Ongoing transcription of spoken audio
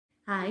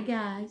Hi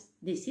guys,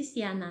 this is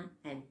Jana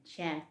and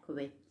Czech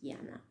with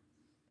Jana.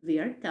 We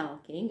are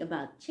talking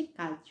about Czech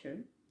culture,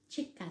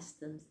 Czech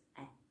customs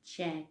and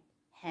Czech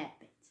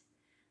habits.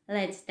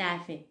 Let's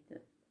dive into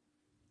it.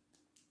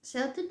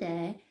 So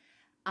today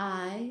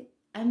I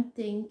am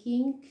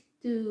thinking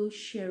to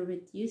share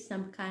with you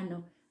some kind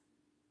of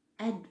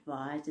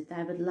advice that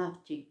I would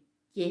love to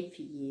give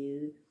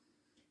you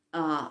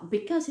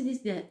because it is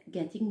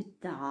getting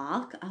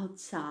dark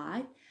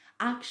outside.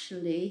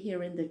 Actually,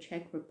 here in the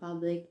Czech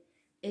Republic,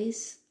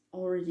 is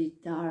already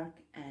dark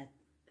at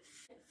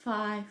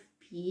 5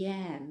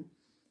 p.m.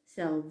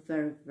 So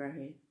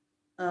very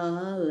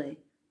early.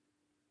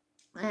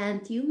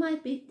 And you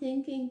might be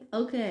thinking,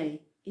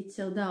 okay, it's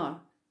so dark.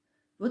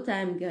 What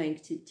I'm going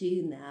to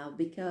do now?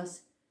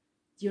 Because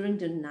during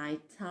the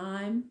night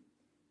time,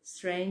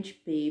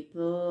 strange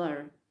people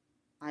are,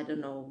 I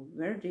don't know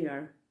where they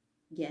are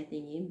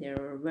getting in there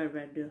or where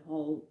they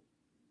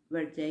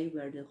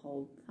were the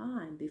whole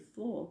time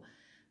before,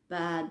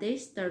 but they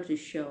start to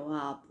show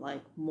up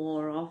like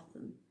more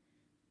often.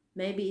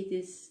 Maybe it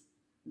is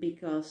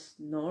because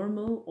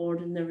normal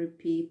ordinary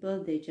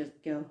people, they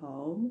just go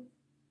home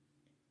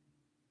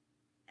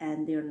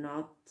and they're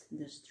not in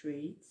the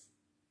streets.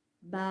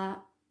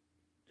 But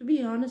to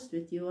be honest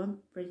with you, I'm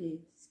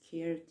pretty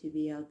scared to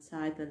be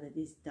outside when it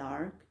is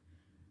dark,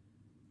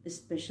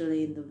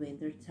 especially in the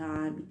winter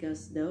time,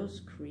 because those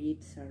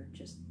creeps are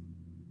just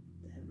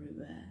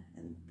everywhere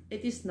and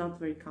it is not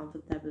very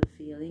comfortable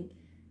feeling.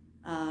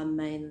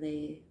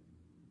 Mainly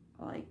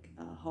like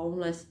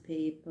homeless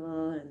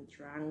people and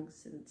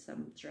drunks and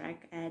some drug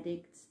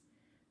addicts,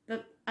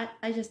 but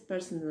I just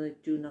personally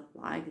do not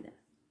like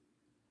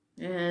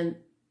that.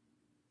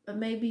 But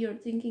maybe you're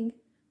thinking,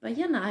 but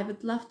Jana, I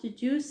would love to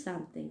do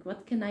something.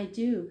 What can I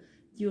do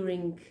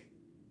during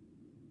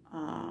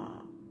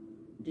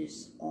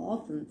this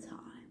autumn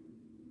time?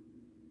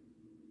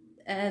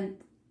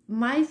 And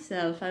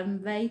myself,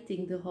 I'm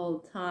waiting the whole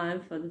time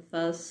for the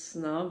first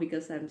snow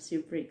because I'm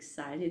super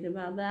excited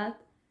about that.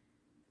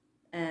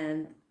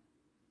 And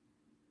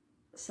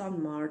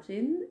San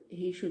Martin,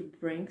 he should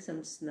bring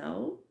some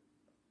snow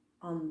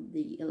on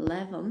the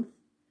 11th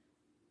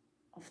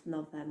of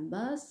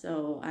November,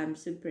 so I'm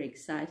super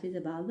excited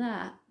about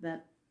that.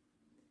 But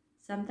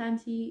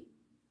sometimes he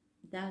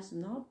does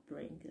not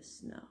bring the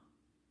snow,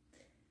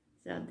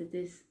 so that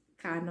is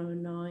kind of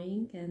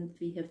annoying and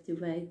we have to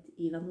wait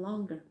even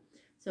longer.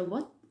 So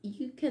what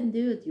you can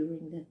do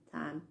during that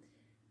time,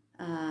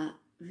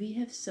 we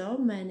have so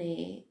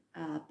many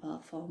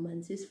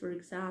performances. For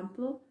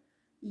example,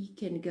 you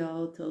can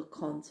go to a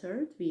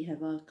concert. We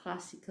have a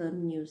classical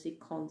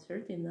music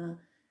concert in the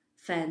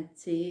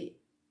fancy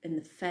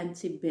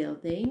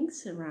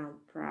buildings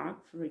around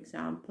Prague. For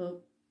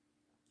example,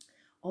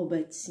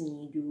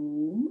 Obecní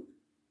dům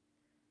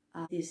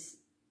is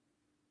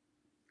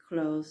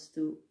close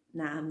to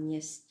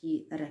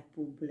náměstí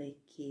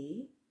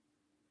Republiky,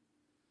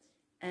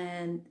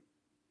 and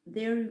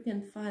there you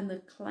can find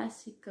the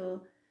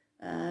classical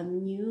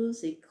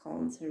music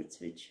concerts,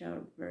 which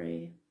are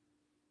very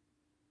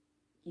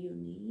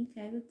unique,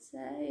 I would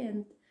say,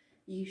 and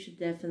you should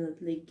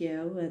definitely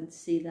go and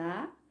see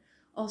that.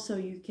 Also,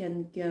 you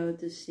can go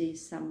to see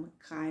some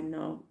kind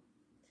of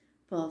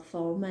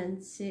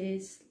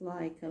performances,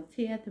 like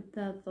theater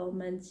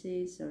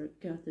performances, or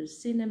go to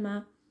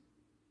cinema.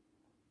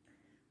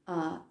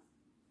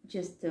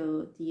 Just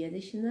the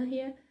additional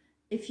here,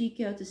 if you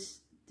go to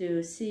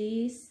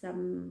see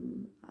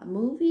some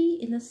movie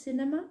in a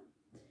cinema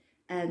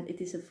and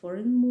it is a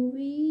foreign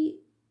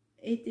movie,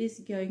 it is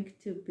going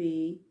to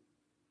be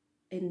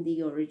in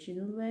the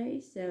original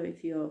way. So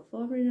if you're a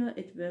foreigner,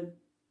 it will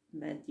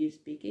meant you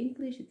speak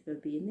English, it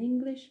will be in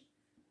English.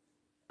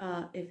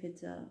 If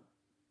it's a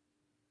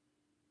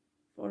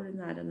foreign,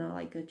 I don't know,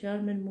 like a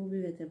German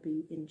movie, it will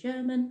be in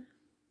German,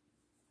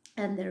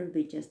 and there will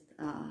be just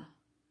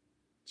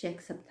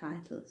Czech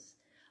subtitles.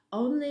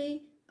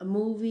 Only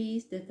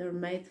movies that are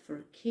made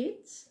for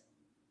kids,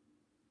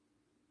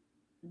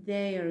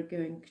 they are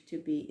going to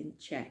be in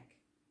Czech.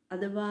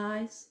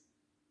 Otherwise,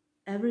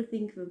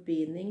 everything will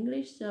be in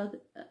English, so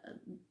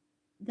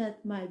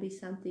that might be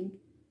something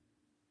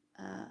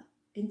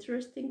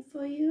interesting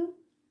for you.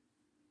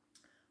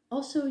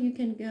 Also, you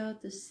can go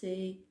to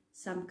see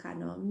some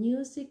kind of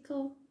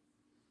musical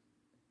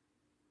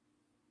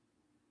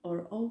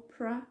or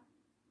opera.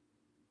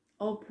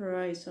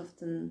 Opera is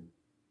often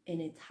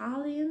in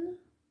Italian,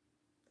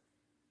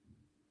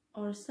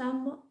 or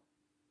some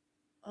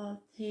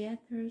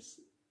theaters,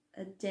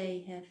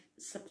 they have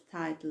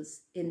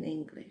subtitles in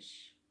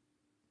English.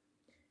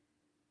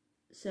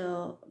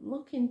 So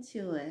look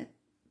into it.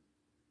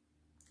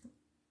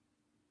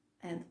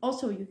 And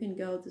also you can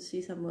go to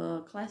see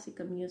some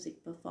classical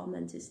music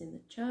performances in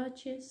the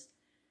churches,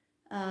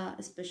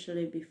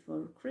 especially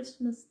before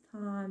Christmas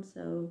time.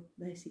 So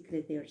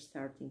basically they're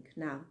starting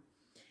now.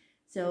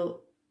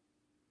 So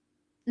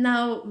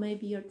now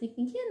maybe you're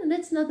thinking, yeah, no,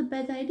 that's not a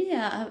bad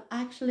idea.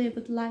 I actually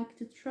would like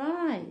to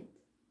try it,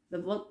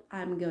 but what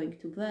I'm going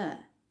to wear.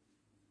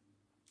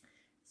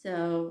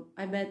 So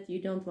I bet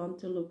you don't want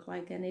to look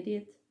like an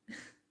idiot.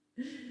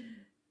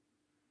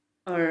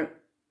 or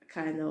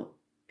kind of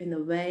in a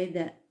way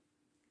that,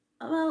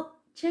 well,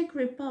 Czech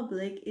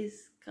Republic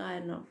is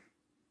kind of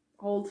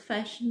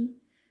old-fashioned,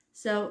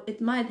 so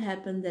it might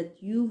happen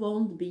that you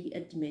won't be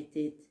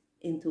admitted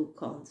into a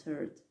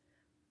concert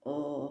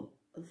or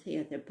a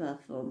theater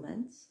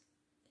performance,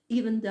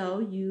 even though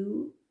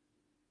you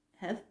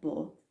have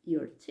bought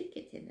your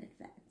ticket in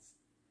advance.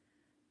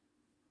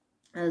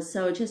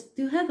 So just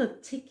to have a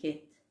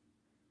ticket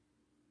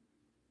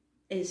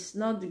is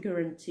not a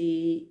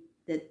guarantee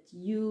that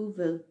you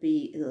will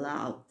be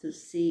allowed to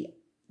see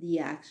the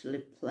actual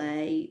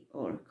play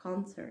or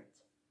concert.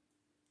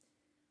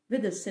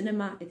 With the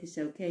cinema, it is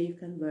okay, you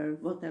can wear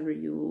whatever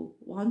you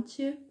want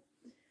to,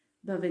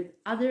 but with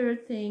other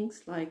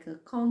things like a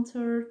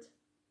concert,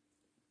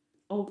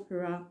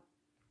 opera,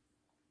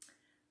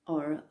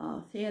 or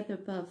a theater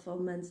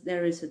performance,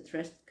 there is a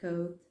dress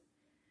code.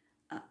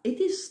 It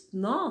is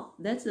not,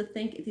 that's the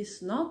thing, it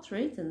is not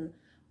written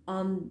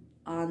on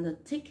the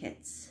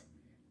tickets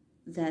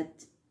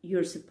that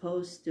you're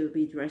supposed to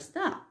be dressed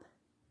up,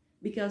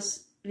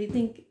 because we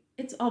think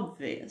it's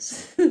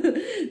obvious.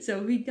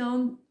 So we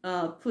don't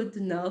put the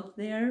note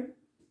there,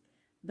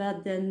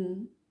 but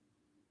then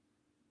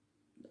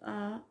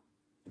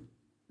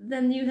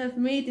you have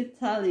me to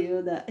tell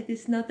you that it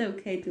is not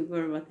okay to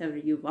wear whatever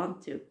you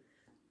want to.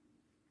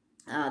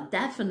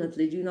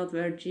 Definitely do not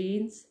wear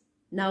jeans,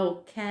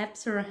 no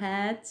caps or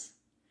hats,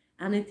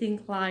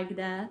 anything like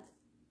that.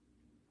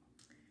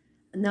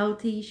 No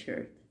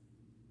t-shirt,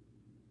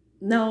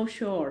 no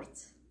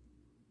shorts.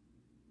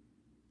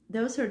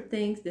 Those are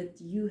things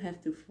that you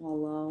have to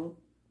follow.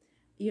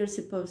 You're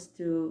supposed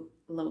to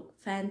look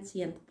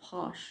fancy and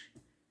posh.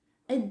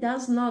 It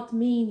does not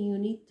mean you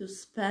need to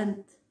spend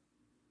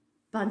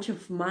a bunch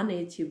of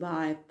money to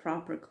buy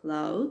proper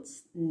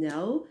clothes.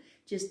 No,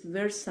 just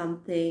wear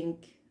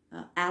something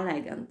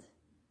elegant,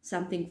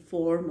 something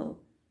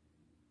formal.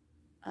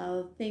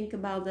 Think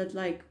about that,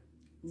 like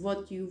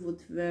what you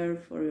would wear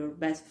for your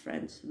best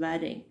friend's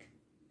wedding,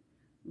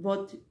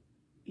 what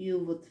you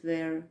would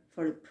wear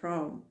for the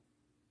prom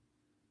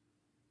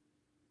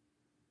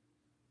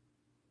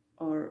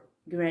or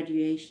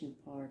graduation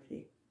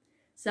party.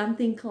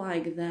 Something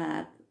like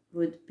that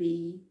would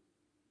be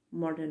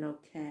more than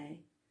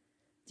okay.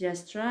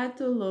 Just try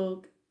to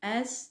look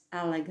as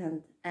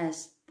elegant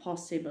as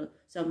possible.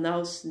 So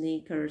no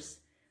sneakers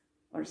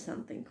or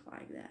something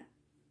like that.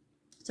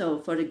 So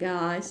for the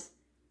guys,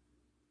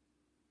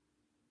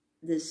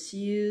 the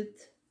suit,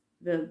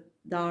 the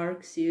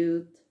dark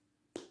suit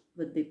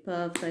would be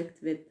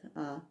perfect with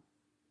a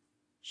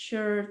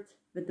shirt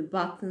with the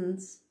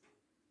buttons,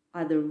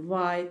 either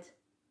white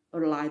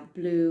or light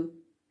blue,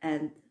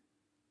 and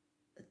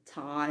a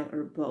tie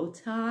or bow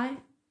tie.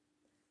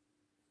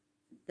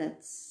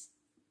 That's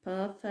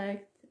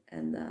perfect.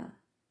 And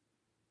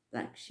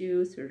black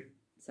shoes or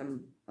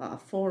some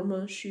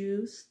formal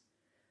shoes.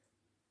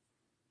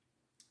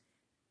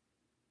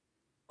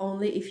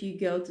 Only if you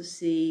go to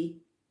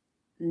see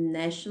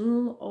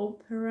National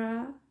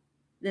Opera,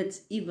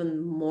 that's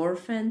even more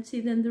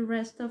fancy than the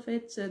rest of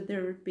it. So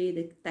there would be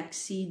the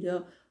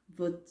tuxedo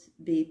would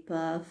be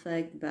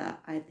perfect, but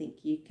I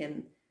think you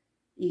can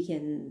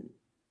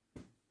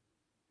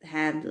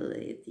handle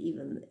it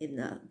even in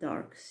a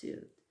dark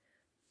suit.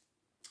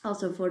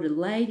 Also for the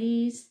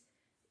ladies,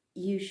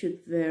 you should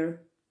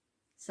wear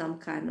some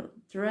kind of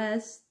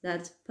dress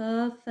that's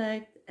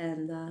perfect,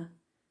 and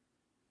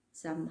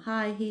some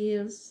high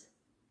heels,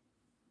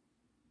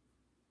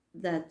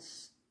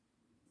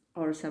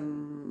 or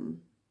something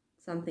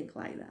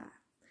like that.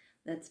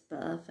 That's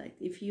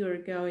perfect. If you're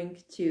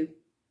going to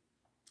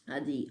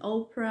the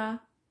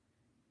opera,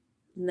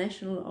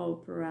 National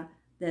Opera,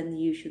 then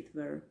you should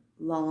wear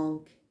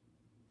long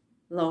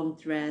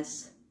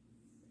dress,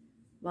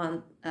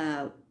 and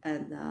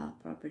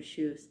proper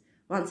shoes.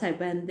 Once I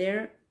went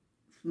there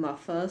for my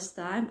first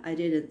time, I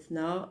didn't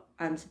know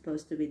I'm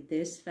supposed to be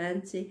this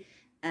fancy,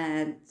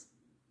 and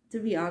to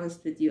be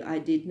honest with you, I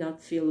did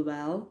not feel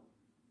well,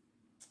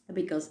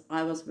 because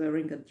I was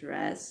wearing a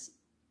dress,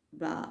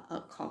 but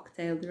a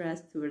cocktail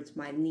dress towards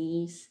my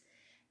knees,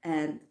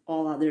 and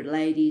all other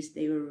ladies,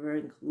 they were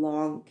wearing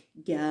long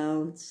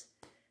gowns,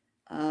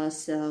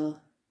 so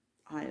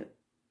I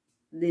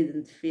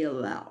didn't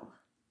feel well.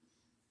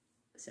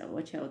 So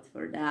watch out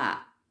for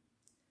that.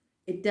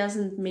 It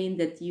doesn't mean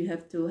that you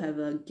have to have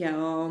a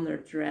gown or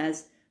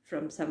dress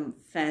from some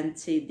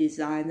fancy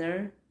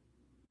designer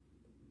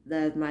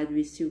that might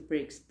be super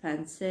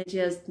expensive. It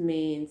just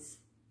means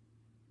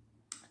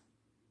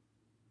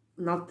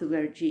not to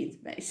wear jeans,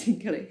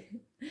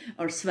 basically,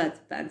 or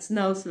sweatpants.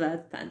 No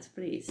sweatpants,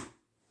 please.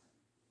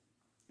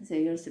 So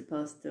you're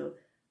supposed to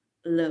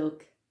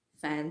look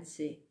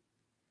fancy,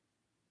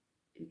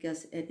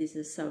 because it is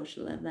a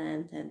social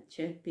event and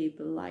Czech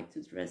people like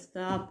to dress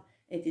up.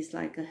 It is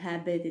like a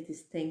habit. It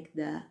is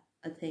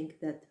a thing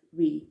that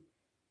we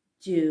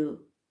do.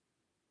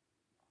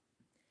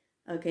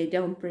 Okay,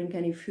 don't bring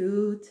any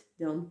food,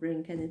 don't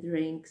bring any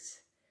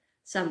drinks.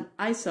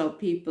 I saw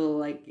people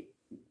like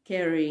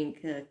carrying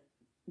a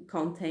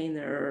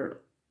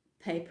container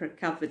paper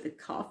cup with the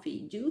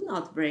coffee. Do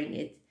not bring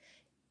it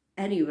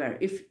anywhere.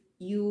 If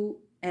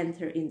you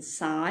enter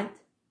inside,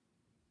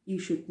 you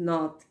should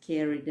not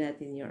carry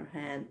that in your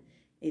hand.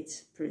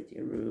 It's pretty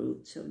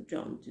rude, so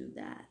don't do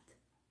that.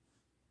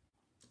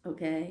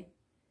 Okay?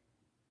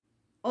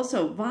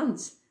 Also,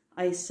 once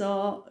I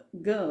saw a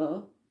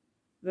girl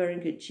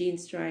wearing her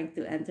jeans trying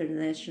to enter the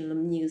National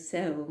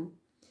Museum,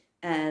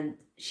 and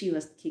she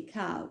was kicked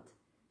out.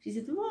 She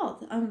said,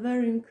 "What? I'm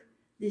wearing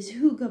these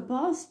Hugo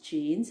Boss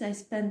jeans. I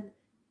spent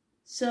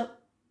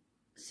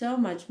so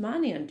much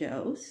money on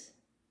those."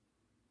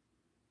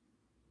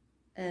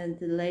 And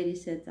the lady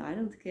said, "I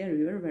don't care,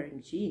 you're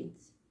wearing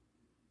jeans.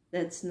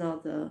 That's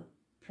not a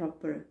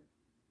proper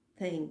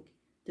thing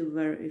to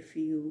wear if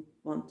you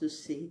want to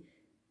see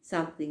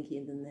something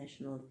in the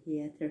National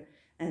Theatre."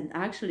 And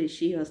actually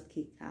she was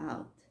kicked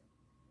out.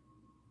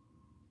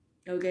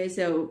 Okay,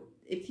 so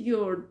if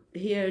you're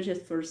here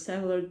just for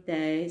several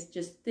days,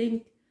 just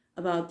think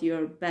about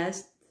your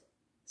best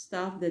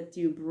stuff that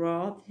you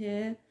brought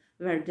here.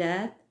 Wear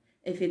that.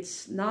 If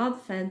it's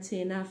not fancy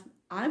enough,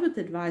 I would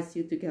advise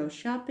you to go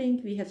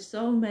shopping. We have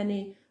so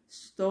many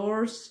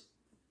stores.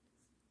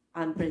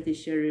 I'm pretty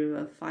sure you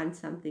will find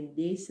something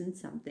decent,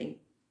 something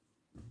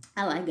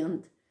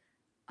elegant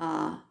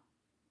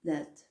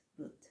that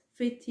would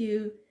fit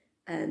you,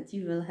 and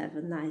you will have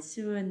a nice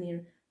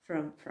souvenir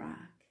from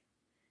Prague.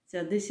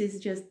 So this is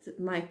just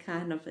my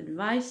kind of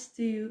advice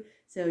to you,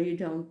 so you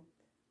don't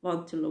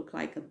want to look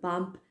like a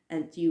bump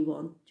and you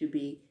want to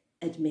be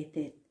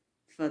admitted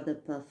for the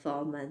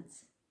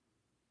performance.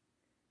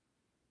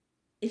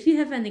 If you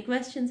have any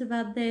questions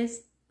about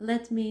this,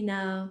 let me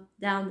know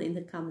down in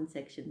the comment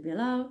section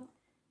below,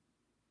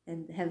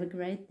 and have a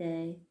great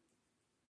day.